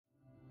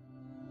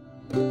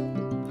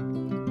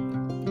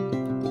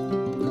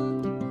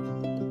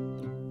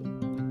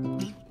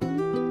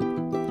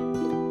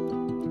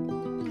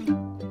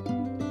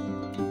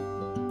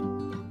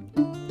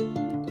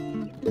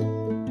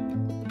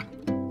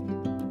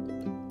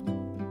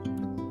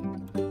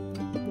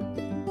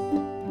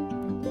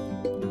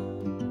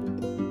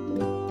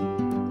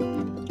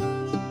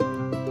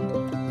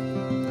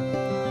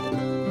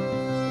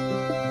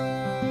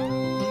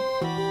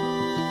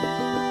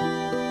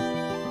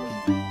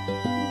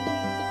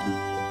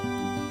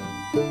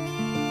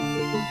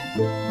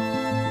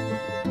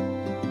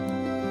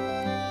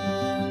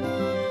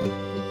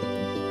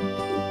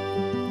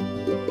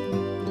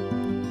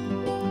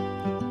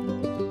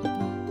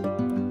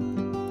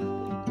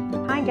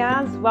Hi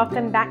guys,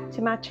 welcome back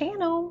to my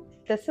channel.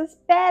 This is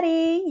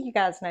Betty. You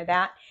guys know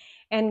that.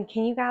 And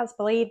can you guys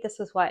believe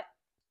this is what,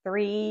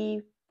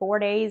 3-4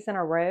 days in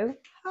a row?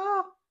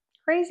 Oh,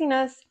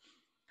 craziness.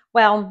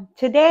 Well,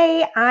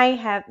 today I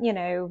have,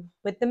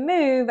 with the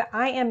move,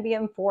 I am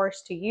being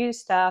forced to use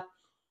stuff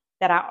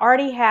that I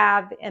already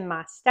have in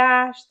my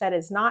stash that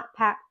is not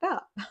packed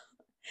up.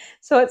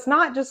 So it's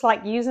not just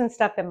like using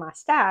stuff in my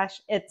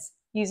stash, it's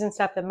using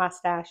stuff in my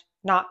stash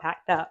not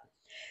packed up.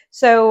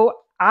 So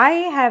I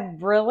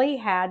have really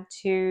had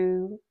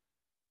to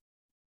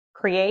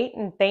create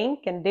and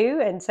think and do.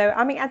 And so,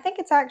 I think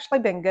it's actually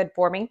been good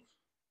for me.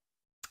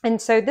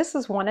 And so this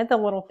is one of the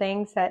little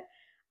things that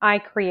I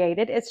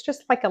created. It's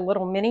just like a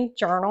little mini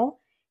journal.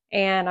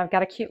 And I've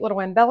got a cute little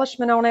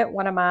embellishment on it,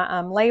 one of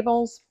my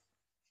labels.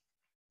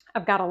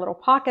 I've got a little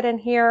pocket in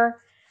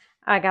here.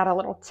 I got a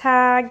little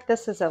tag.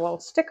 This is a little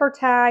sticker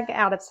tag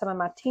out of some of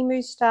my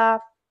Temu stuff.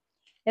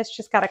 It's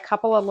just got a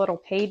couple of little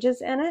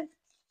pages in it.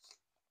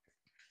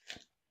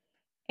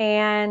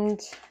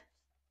 And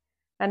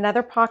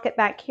another pocket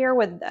back here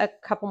with a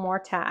couple more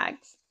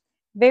tags.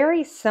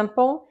 Very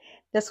simple.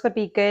 This would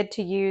be good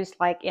to use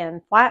like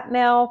in flat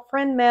mail,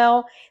 friend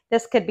mail.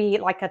 This could be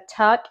like a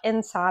tuck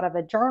inside of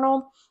a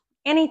journal,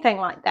 anything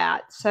like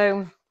that.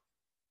 So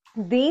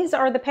these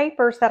are the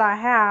papers that I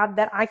have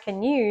that I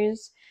can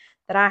use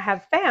that I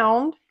have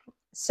found.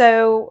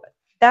 So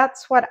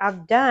that's what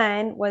I've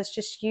done, was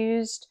just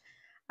used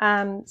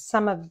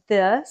some of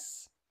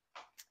this.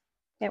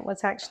 It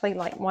was actually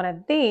like one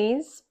of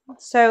these.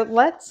 So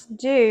let's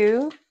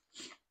do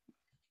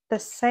the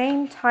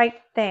same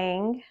type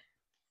thing.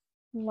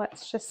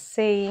 Let's just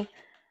see.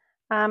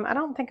 I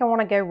don't think I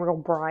want to go real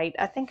bright.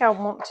 I think I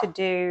want to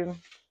do,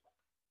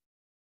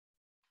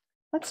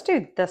 let's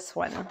do this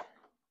one.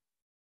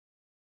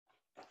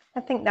 I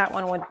think that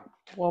one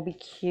will be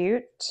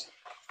cute.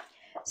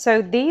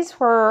 So these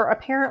were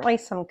apparently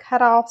some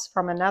cutoffs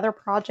from another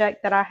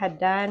project that I had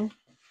done.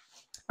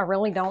 I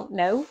really don't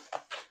know.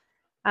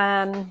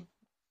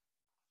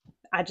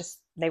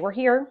 They were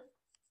here.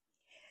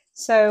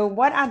 So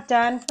what I've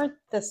done for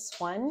this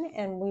one,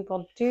 and we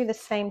will do the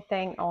same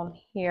thing on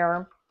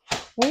here,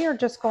 we are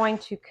just going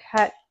to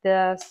cut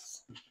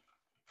this.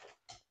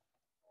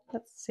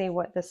 Let's see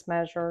what this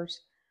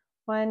measures.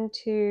 1,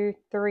 2,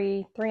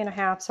 3,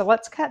 3.5. So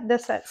let's cut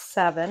this at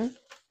 7.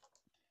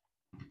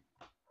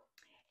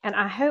 And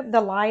I hope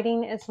the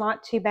lighting is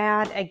not too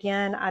bad.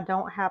 Again, I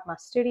don't have my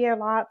studio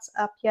lights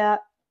up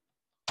yet.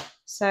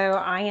 So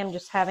I am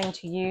just having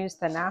to use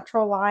the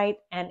natural light,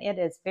 and it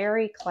is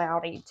very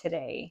cloudy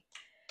today.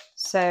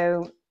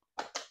 So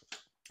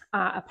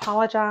I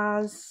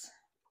apologize.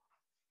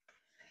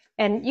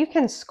 And you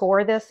can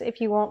score this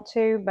if you want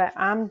to, but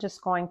I'm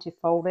just going to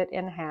fold it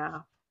in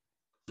half.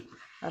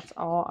 That's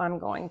all I'm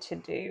going to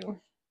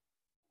do.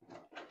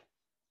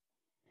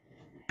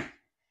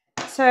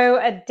 So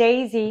a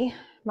Daisy,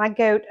 my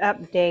goat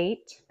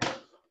update.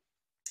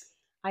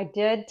 I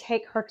did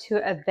take her to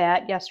a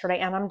vet yesterday,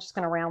 and I'm just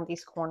going to round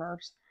these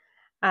corners.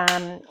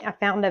 I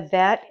found a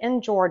vet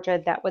in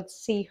Georgia that would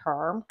see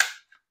her,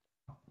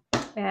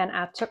 and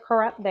I took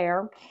her up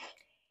there,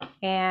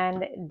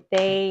 and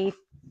they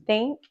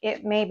think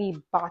it may be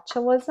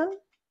botulism.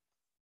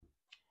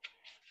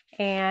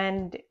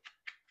 And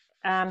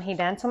he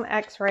done some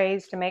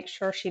x-rays to make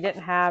sure she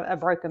didn't have a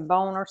broken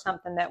bone or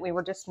something that we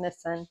were just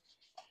missing.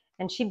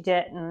 And she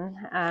didn't.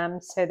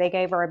 So they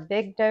gave her a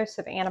big dose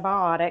of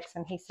antibiotics,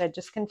 and he said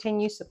just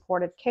continue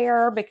supportive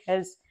care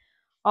because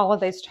all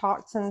of those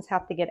toxins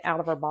have to get out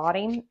of her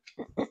body.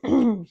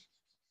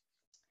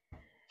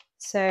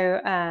 So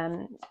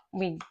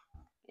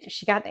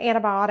she got the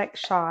antibiotic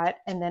shot,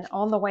 and then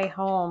on the way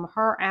home,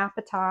 her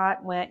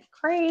appetite went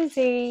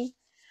crazy.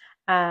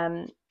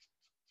 I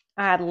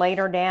had laid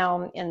her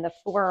down in the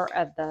floor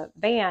of the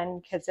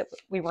van because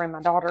we were in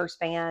my daughter's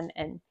van,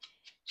 and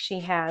she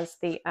has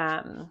the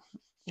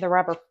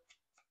rubber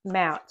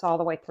mats all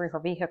the way through her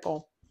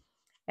vehicle,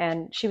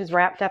 and she was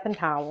wrapped up in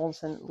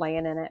towels and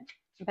laying in it.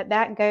 But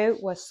that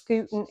goat was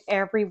scooting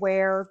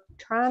everywhere,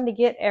 trying to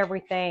get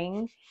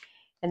everything.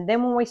 And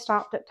then when we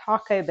stopped at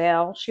Taco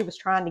Bell, she was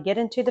trying to get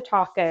into the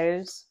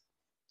tacos.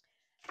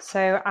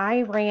 So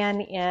I ran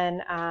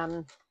in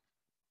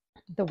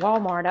the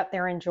Walmart up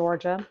there in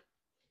Georgia.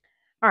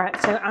 All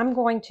right, so I'm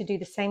going to do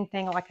the same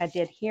thing like I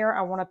did here.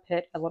 I want to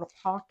put a little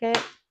pocket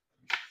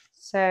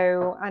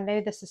So I know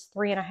this is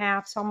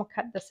 3.5, so I'm gonna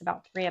cut this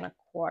about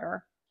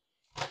 3.25.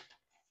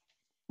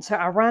 So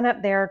I run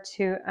up there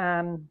to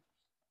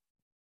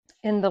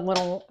in the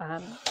little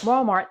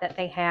Walmart that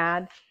they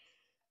had,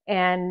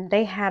 and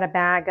they had a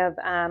bag of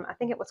I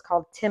think it was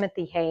called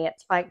Timothy hay.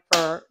 It's like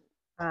for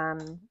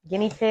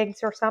guinea pigs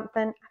or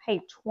something. I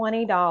paid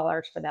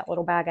 $20 for that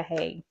little bag of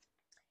hay.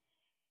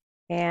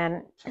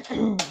 And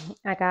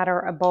I got her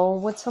a bowl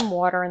with some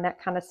water and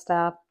that kind of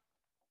stuff,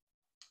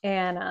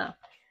 and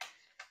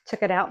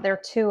took it out there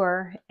to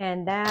her,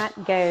 and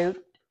that goat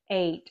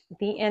ate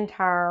the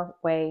entire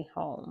way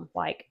home,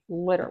 like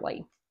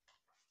literally.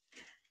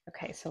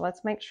 Okay, so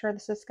let's make sure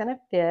this is going to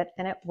fit,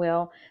 and it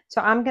will.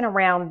 So I'm going to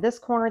round this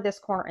corner,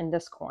 and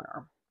this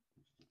corner,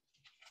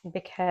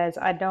 because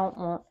I don't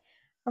want,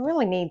 I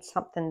really need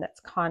something that's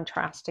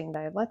contrasting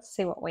though. Let's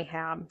see what we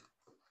have.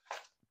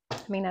 I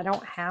mean, I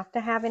don't have to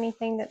have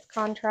anything that's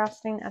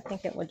contrasting. I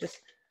think it would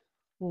just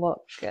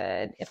look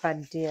good if I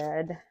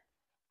did.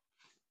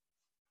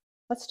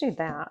 Let's do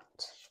that.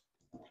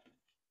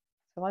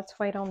 So let's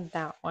wait on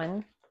that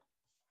one.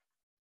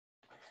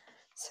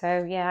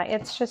 So yeah,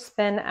 it's just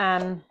been,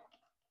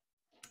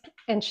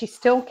 and she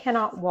still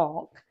cannot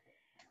walk,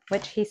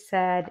 which he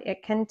said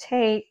it can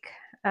take,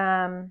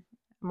 I'm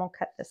gonna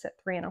cut this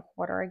at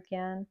 3.25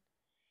 again.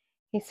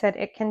 He said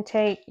it can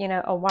take, you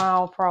know, a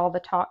while for all the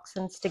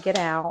toxins to get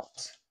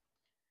out.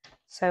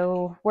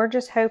 So we're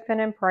just hoping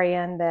and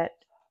praying that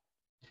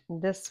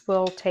this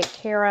will take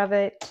care of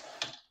it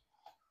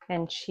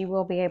and she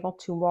will be able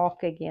to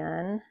walk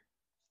again,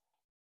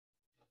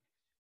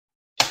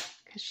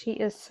 because she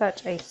is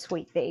such a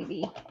sweet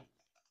baby.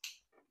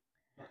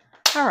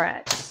 All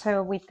right,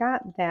 so we've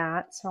got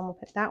that. So I'm gonna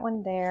put that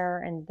one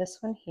there and this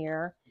one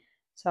here.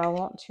 So I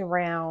want to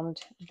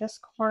round this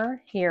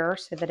corner here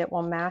so that it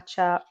will match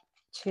up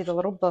to the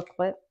little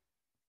booklet.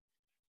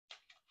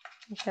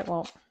 It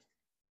won't.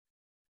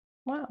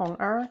 What on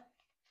earth?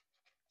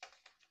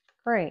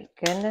 Great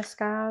goodness,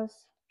 guys.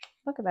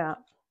 Look at that.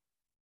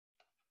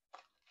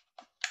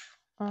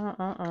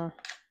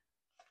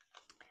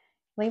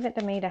 Leave it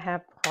to me to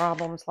have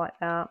problems like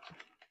that.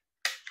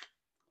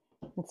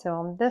 And so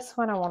on this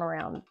one, I want to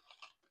round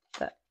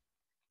the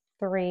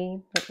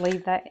 3, but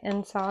leave that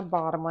inside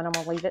bottom one. I'm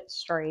going to leave it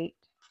straight.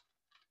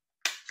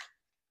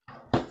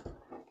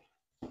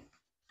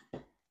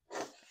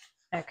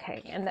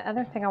 Okay, and the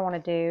other thing I want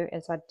to do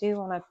is I do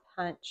want to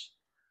punch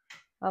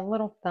a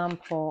little thumb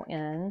pull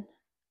in.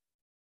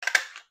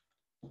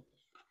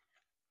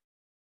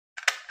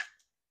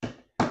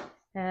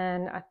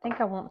 And I think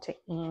I want to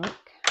ink,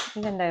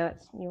 even though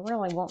it's, you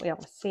really won't be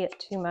able to see it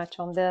too much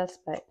on this,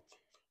 but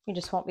you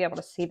just won't be able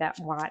to see that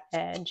white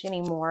edge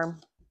anymore.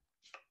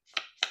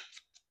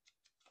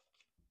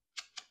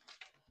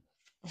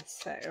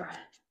 So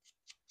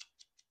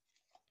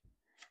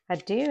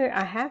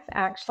I have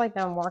actually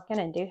been working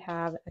and do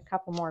have a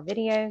couple more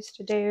videos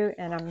to do,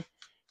 and I'm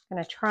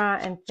going to try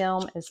and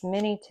film as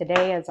many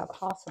today as I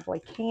possibly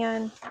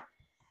can,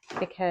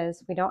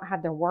 because we don't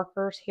have the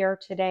workers here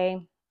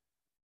today.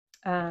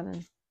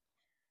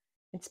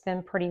 It's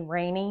been pretty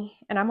rainy,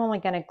 and I'm only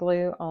going to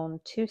glue on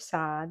 2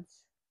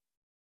 sides.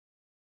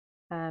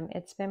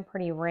 It's been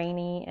pretty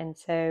rainy, and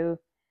so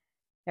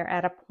they're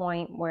at a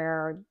point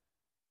where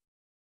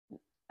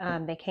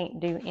they can't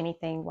do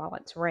anything while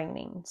it's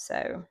raining.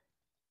 So,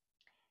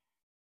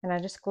 and I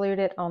just glued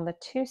it on the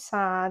 2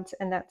 sides,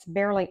 and that's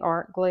Barely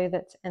Art glue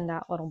that's in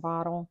that little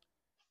bottle.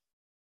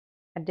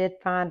 I did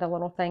find a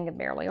little thing of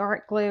Barely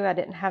Art glue. I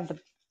didn't have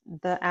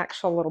the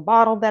actual little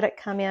bottle that it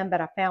come in, but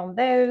I found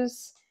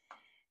those,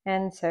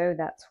 and so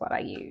that's what I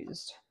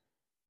used.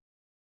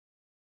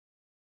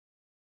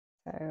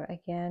 So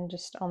again,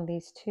 just on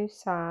these 2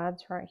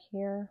 sides right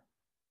here.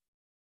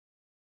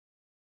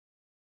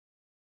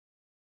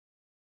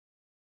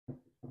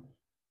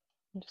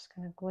 I'm just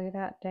going to glue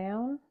that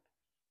down.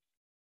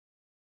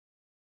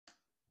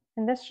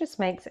 And this just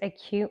makes a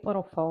cute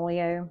little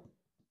folio.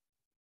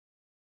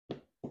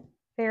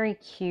 Very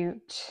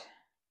cute.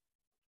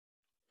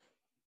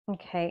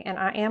 Okay, and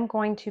I am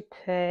going to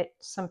put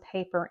some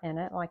paper in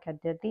it like I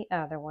did the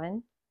other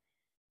one.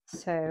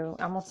 So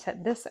I'm going to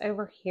set this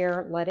over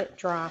here, let it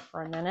dry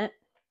for a minute.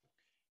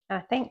 And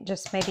I think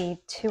just maybe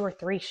 2 or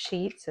 3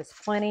 sheets is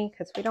plenty,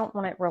 because we don't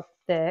want it real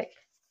thick.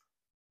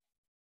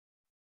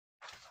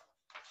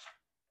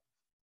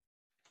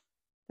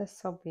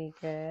 This will be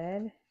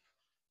good.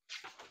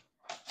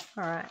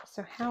 All right,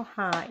 so how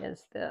high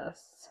is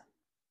this?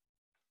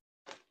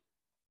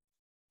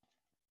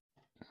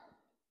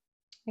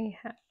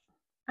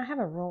 I have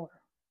a ruler.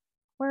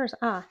 Where's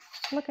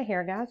look at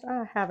here, guys.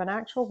 I have an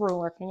actual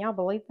ruler. Can y'all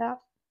believe that?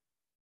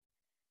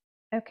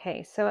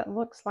 Okay, so it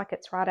looks like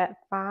it's right at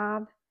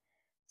 5.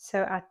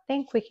 So I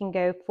think we can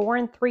go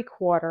 4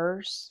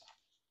 3/4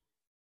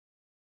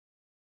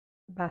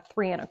 by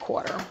 3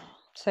 1/4.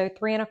 So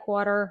 3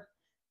 1/4,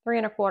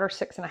 3 1/4,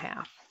 6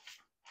 1/2.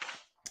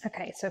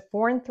 Okay, so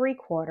 4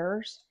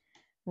 3/4,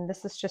 and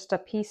this is just a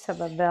piece of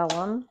a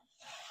vellum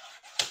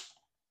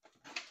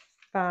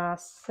by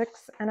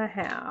 6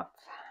 1/2.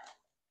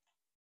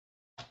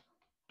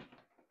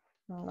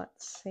 Well,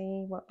 let's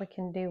see what we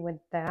can do with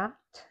that.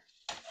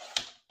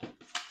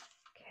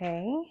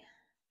 Okay.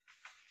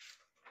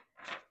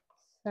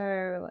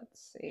 So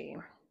let's see,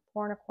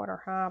 4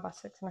 1/4 high by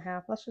 6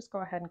 1/2. Let's just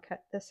go ahead and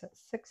cut this at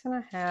 6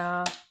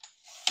 1/2.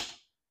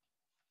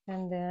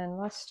 And then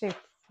let's do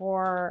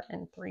 4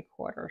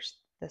 3/4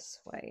 this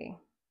way.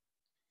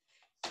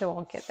 So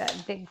we'll get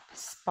that big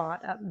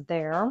spot up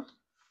there.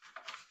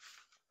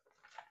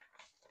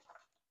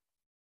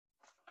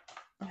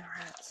 All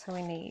right, so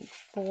we need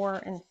 4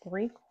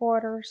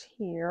 3/4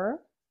 here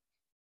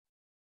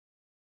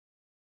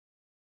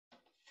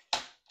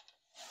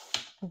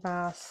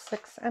by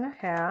 6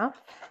 1/2.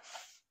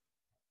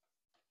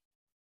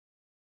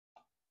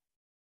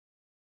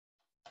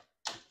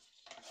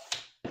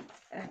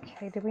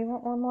 Okay, do we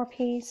want one more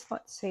piece?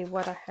 Let's see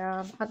what I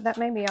have. That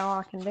may be all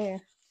I can do.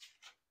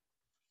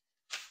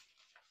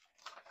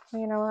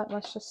 You know what?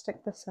 Let's just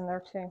stick this in there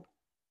too.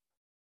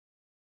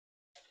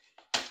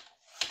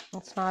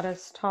 It's not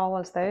as tall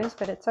as those,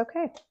 but it's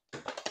okay.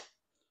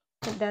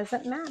 It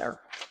doesn't matter.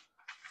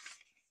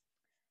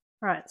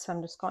 All right, so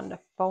I'm just going to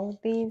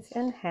fold these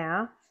in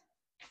half.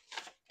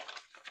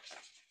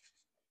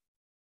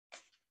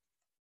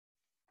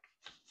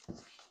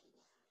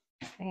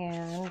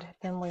 And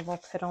then we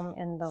will put them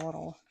in the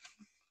little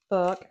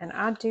book. And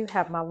I do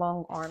have my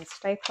long arm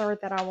stapler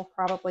that I will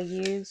probably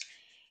use.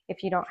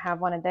 If you don't have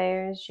one of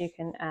those, you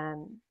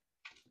can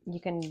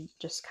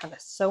just kind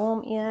of sew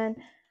them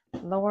in.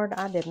 Lord,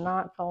 I did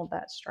not fold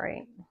that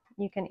straight.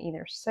 You can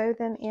either sew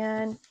them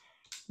in.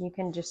 You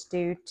can just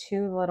do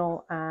 2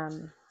 little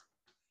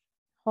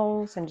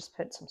holes and just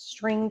put some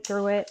string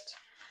through it.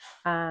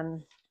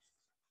 You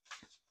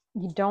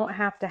don't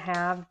have to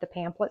have the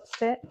pamphlet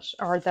stitch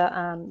or the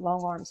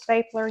long arm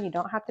stapler. You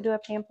don't have to do a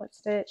pamphlet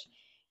stitch.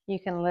 You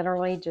can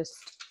literally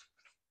just,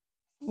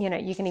 you know,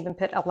 you can even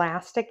put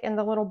elastic in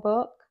the little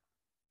book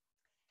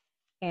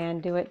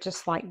and do it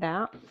just like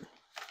that.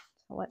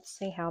 So let's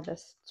see how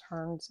this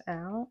turns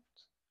out.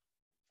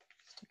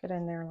 Stick it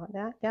in there like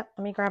that. Yep,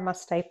 let me grab my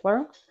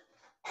stapler.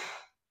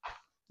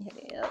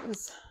 It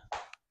is.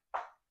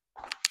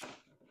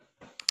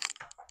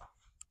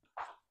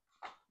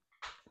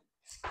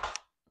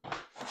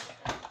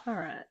 All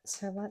right,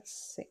 so let's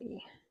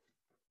see.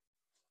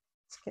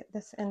 Let's get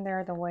this in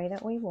there the way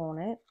that we want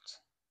it.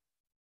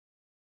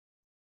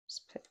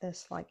 Just put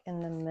this like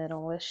in the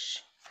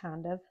middle-ish,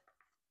 kind of.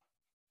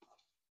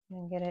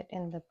 And get it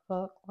in the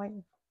book like,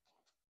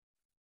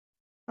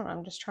 I don't know,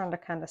 I'm just trying to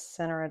kind of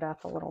center it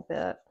up a little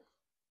bit.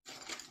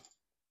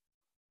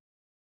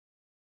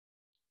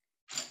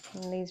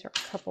 And these are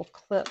a couple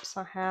clips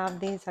I have.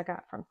 These I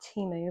got from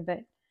Temu,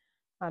 but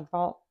I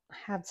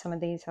had some of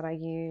these that I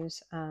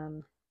use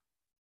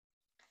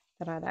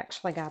that I'd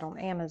actually got on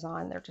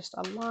Amazon. They're just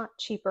a lot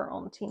cheaper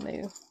on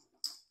Temu.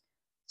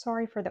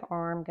 Sorry for the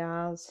arm,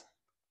 guys.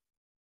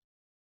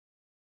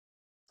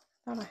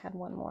 Thought I had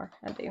one more.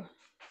 I do.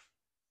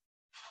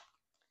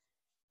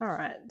 All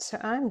right, so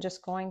I'm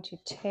just going to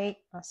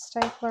take my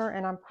stapler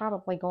and I'm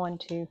probably going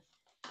to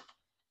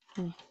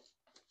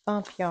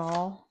bump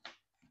y'all.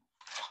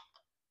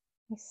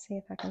 Let's see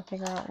if I can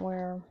figure out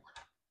where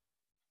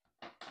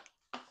I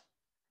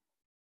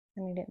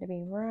need it to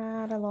be,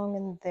 right along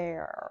in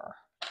there.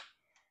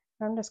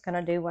 I'm just going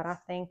to do what I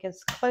think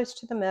is close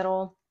to the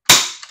middle.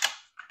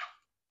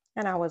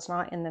 And I was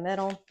not in the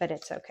middle, but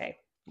it's okay.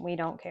 We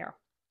don't care.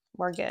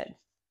 We're good.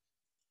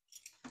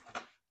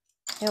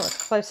 It was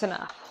close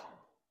enough.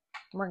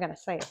 We're going to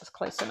say it was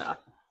close enough.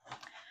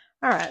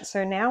 All right,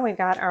 so now we've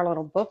got our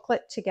little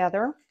booklet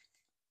together.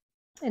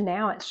 And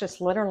now it's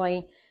just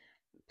literally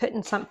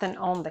putting something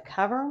on the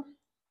cover,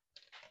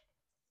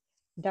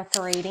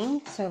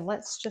 decorating. So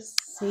let's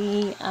just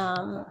see,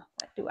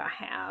 what do I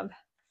have?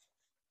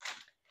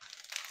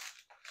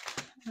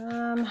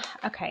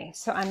 Okay,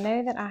 so I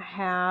know that I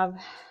have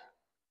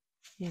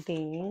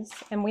these,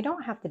 and we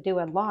don't have to do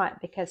a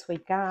lot because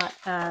we've got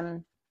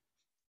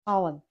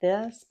all of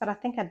this, but I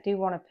think I do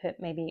want to put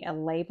maybe a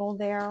label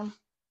there.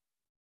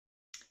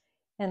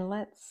 And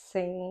let's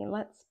see,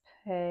 let's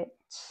put,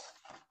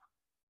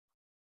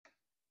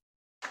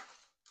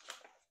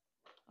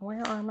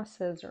 where are my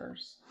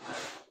scissors?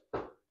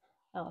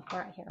 Oh,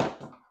 right here.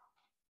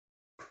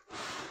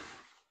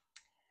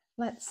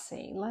 Let's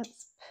see,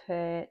 let's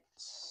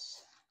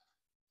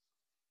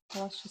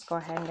just go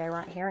ahead and go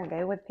right here and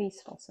go with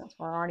peaceful since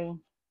we're already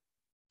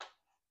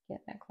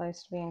getting it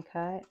close to being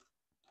cut.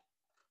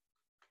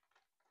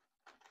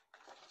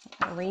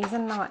 No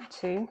reason not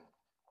to.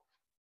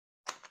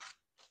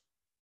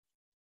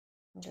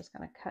 I'm just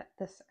going to cut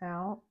this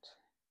out.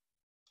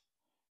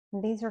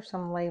 And these are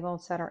some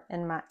labels that are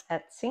in my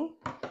Etsy.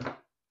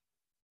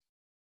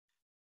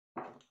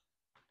 And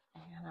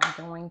I'm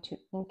going to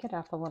ink it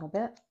up a little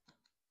bit.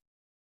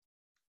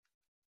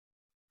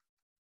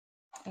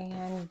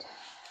 And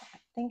I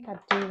think I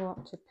do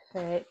want to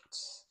put,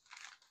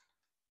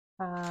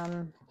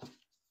 let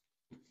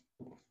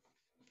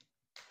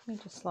me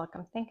just look.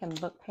 I'm thinking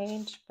book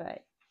page,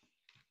 but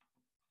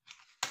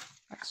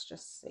let's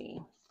just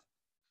see.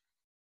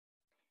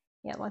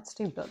 Yeah, let's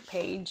do book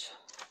page.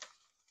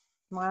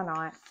 why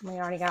not? We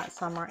already got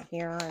some right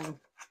here, and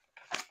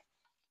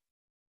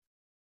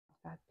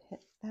I put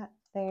that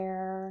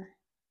there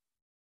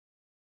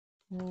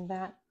and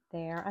that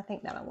there. I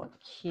think that'll look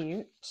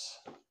cute.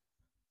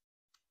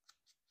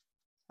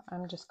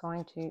 I'm just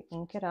going to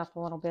ink it up a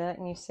little bit,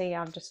 and you see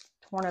I've just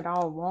torn it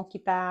all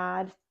wonky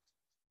bad,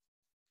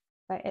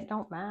 but it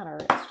don't matter.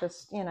 It's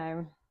just, you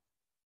know.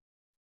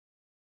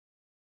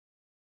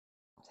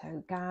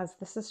 So guys,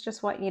 this is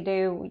just what you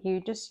do.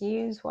 You just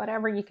use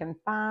whatever you can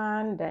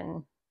find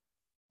and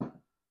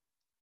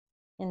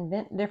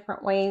invent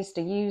different ways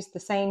to use the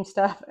same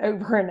stuff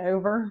over and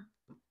over.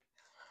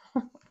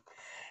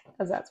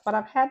 Because that's what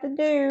I've had to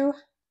do.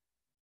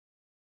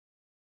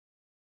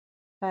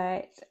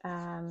 But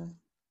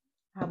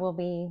I will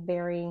be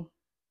very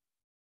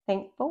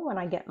thankful when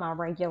I get my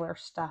regular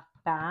stuff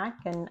back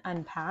and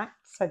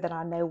unpacked so that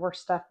I know where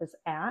stuff is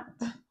at.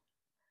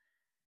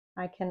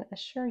 I can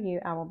assure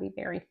you I will be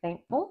very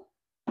thankful.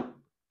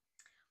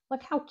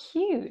 Look how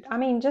cute. I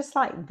mean, just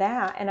like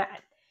that. And I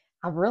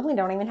really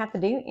don't even have to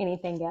do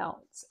anything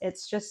else.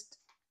 It's just,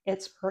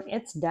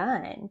 it's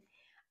done.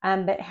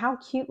 But how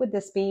cute would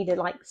this be to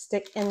like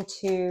stick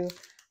into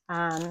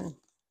a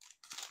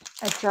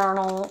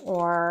journal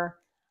or,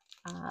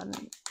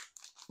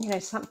 you know,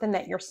 something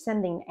that you're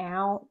sending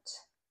out.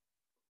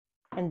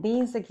 And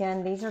these,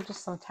 again, these are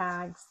just some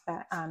tags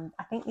that,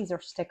 I think these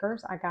are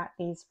stickers. I got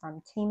these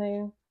from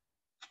Temu.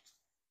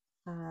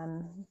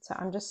 So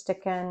I'm just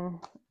sticking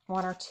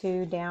one or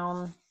two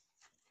down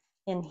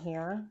in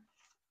here.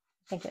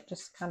 I think it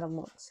just kind of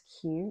looks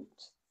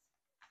cute.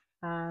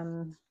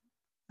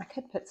 I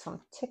could put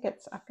some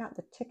tickets. I've got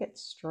the ticket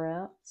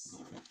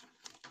strips.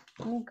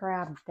 Let me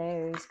grab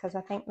those because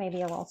I think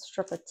maybe a little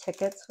strip of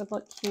tickets would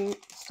look cute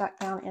stuck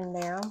down in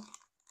there.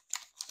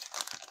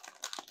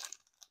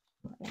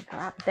 Let me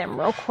grab them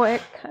real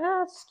quick.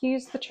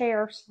 Excuse the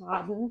chair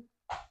sliding.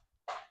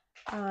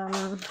 Let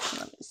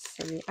me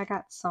see. I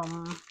got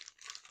some.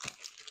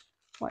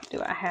 What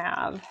do I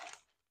have?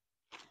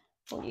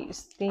 We'll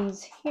use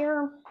these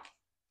here.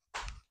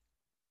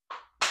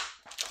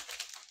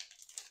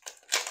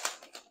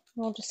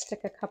 We'll just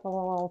stick a couple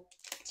of little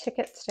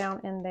tickets down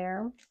in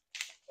there.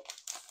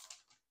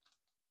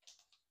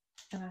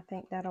 And I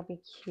think that'll be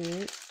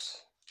cute.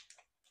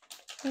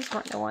 These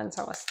weren't the ones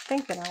I was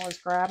thinking I was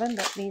grabbing,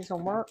 but these will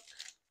work.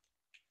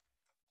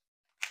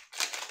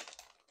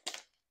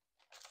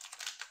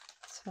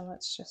 So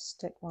let's just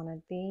stick one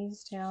of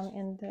these down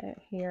in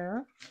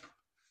here.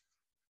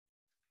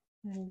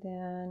 And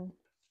then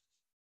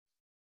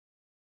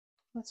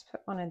let's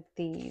put one of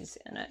these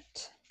in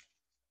it.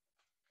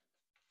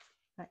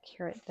 Back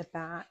here at the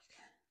back,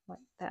 like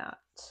that.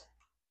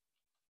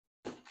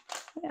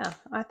 Yeah,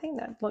 I think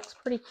that looks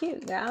pretty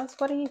cute, guys.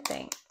 What do you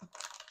think?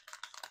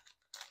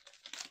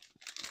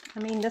 I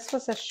mean, this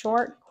was a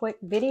short, quick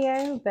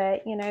video,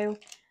 but, you know,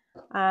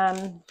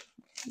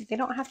 they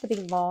don't have to be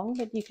long,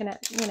 but you can,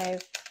 you know,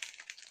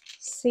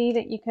 see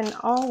that you can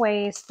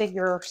always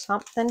figure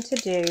something to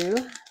do.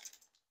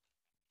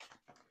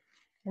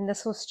 And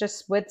this was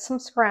just with some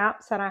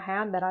scraps that I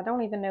had that I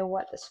don't even know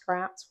what the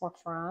scraps were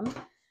from.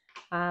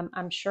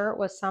 I'm sure it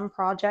was some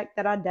project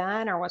that I'd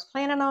done or was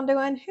planning on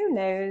doing. Who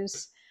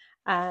knows?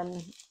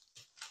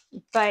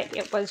 But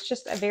it was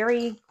just a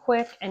very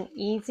quick and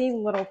easy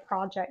little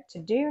project to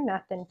do,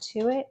 nothing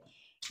to it.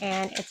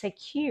 And it's a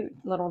cute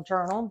little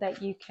journal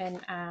that you can,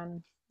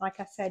 like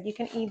I said, you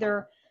can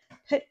either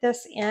put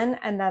this in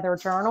another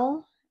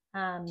journal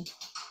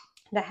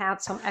to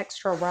have some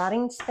extra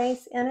writing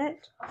space in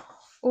it,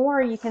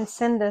 or you can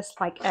send this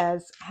like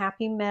as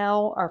happy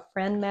mail or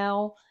friend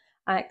mail,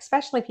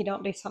 especially if you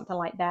don't do something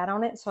like that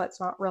on it, so it's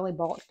not really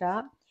bulked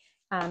up.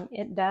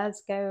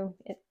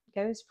 It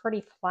goes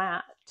pretty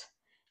flat.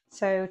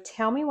 So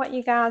tell me what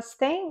you guys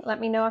think. Let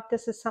me know if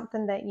this is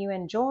something that you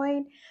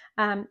enjoyed.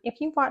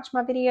 If you watched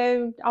my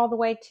video all the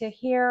way to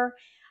here,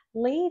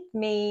 leave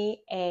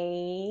me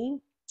a,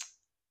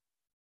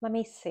 let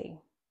me see,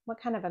 what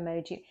kind of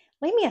emoji?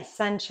 Leave me a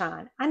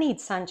sunshine. I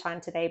need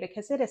sunshine today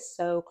because it is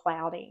so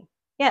cloudy.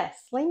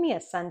 Yes, leave me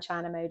a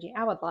sunshine emoji.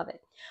 I would love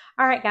it.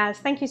 All right, guys,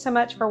 thank you so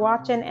much for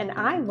watching, and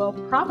I will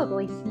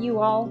probably see you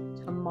all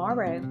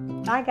tomorrow.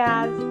 Bye,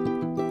 guys.